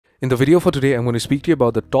In the video for today, I'm going to speak to you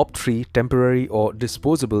about the top 3 temporary or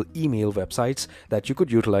disposable email websites that you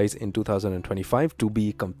could utilize in 2025 to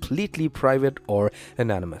be completely private or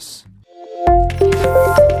anonymous.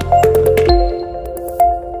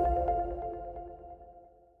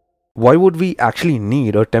 Why would we actually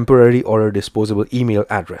need a temporary or a disposable email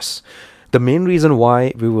address? The main reason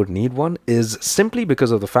why we would need one is simply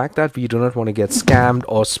because of the fact that we do not want to get scammed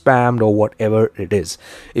or spammed or whatever it is.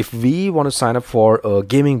 If we want to sign up for a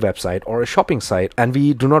gaming website or a shopping site and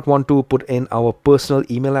we do not want to put in our personal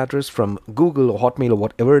email address from Google or Hotmail or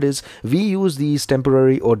whatever it is, we use these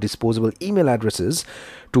temporary or disposable email addresses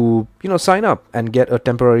to, sign up and get a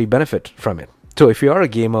temporary benefit from it. So if you are a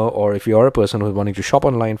gamer or if you are a person who's wanting to shop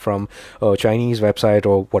online from a Chinese website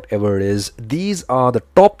or whatever it is, these are the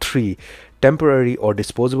top 3 temporary or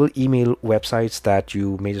disposable email websites that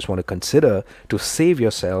you may just want to consider to save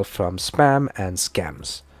yourself from spam and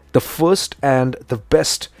scams. The first and the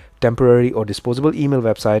best temporary or disposable email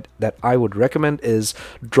website that I would recommend is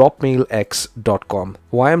dropmailx.com.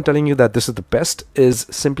 Why I'm telling you that this is the best is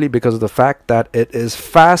simply because of the fact that it is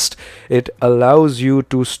fast. It allows you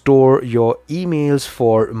to store your emails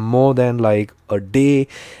for more than like a day,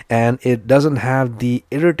 and it doesn't have the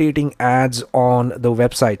irritating ads on the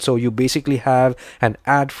website. So you basically have an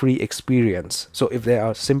ad-free experience. So if there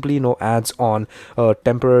are simply no ads on a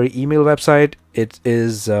temporary email website, it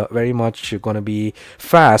is very much going to be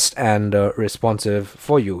fast and responsive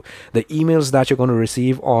for you. The emails that you're going to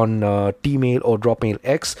receive on Tmail or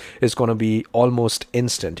DropMailX is going to be almost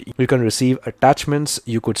instant. You can receive attachments,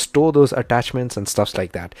 you could store those attachments and stuff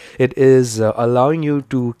like that. It is allowing you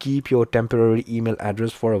to keep your temporary email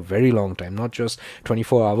address for a very long time, not just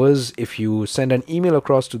 24 hours. If you send an email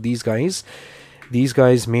across to these guys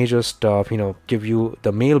may just give you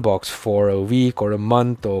the mailbox for a week or a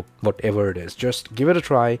month or whatever it is. Just give it a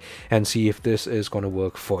try and see if this is going to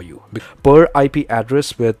work for you. Per IP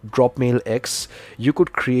address with DropMailX, you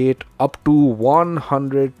could create up to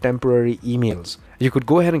 100 temporary emails. You could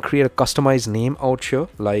go ahead and create a customized name out here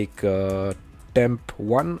like Temp1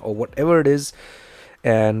 or whatever it is,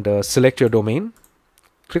 and select your domain.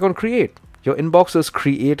 Click on create. Your inbox is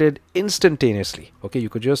created instantaneously. Okay, you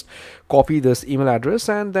could just copy this email address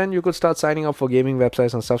and then you could start signing up for gaming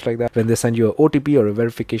websites and stuff like that. When they send you an OTP or a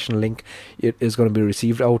verification link, it is going to be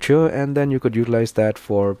received out here, and then you could utilize that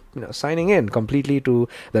for signing in completely to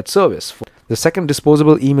that service. The second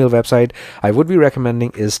disposable email website I would be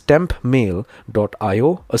recommending is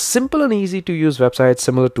tempmail.io, a simple and easy to use website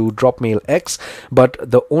similar to DropMailX, but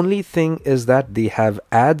the only thing is that they have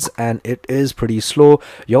ads and it is pretty slow.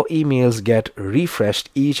 Your emails get refreshed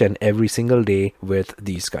each and every single day with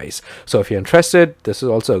these guys. So if you're interested, this is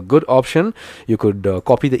also a good option. You could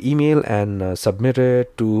copy the email and submit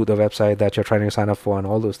it to the website that you're trying to sign up for and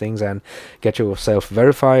all those things, and get yourself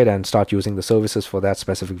verified and start using the services for that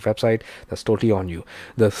specific website. That's totally on you.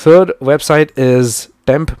 The third website is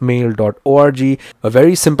tempmail.org, a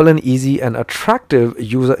very simple and easy and attractive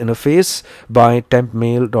user interface by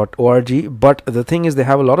tempmail.org, but the thing is they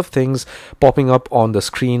have a lot of things popping up on the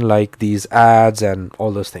screen like these ads and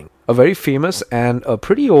all those things. A very famous and a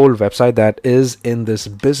pretty old website that is in this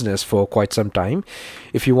business for quite some time.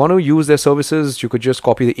 If you want to use their services, you could just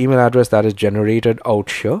copy the email address that is generated out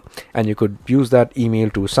here, and you could use that email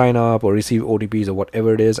to sign up or receive OTPs or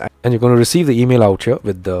whatever it is, and you're going to receive the email out here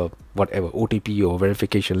with the whatever OTP or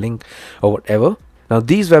verification link or whatever. Now,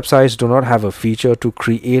 these websites do not have a feature to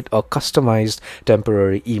create a customized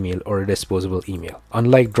temporary email or a disposable email,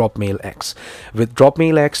 unlike DropMailX. With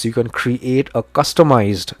DropMailX, you can create a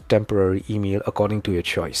customized temporary email according to your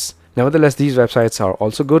choice. Nevertheless, these websites are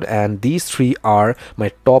also good, and these 3 are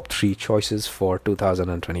my top 3 choices for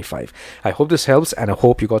 2025. I hope this helps, and I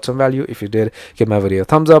hope you got some value. If you did, give my video a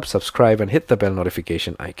thumbs up, subscribe, and hit the bell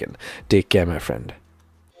notification icon. Take care, my friend.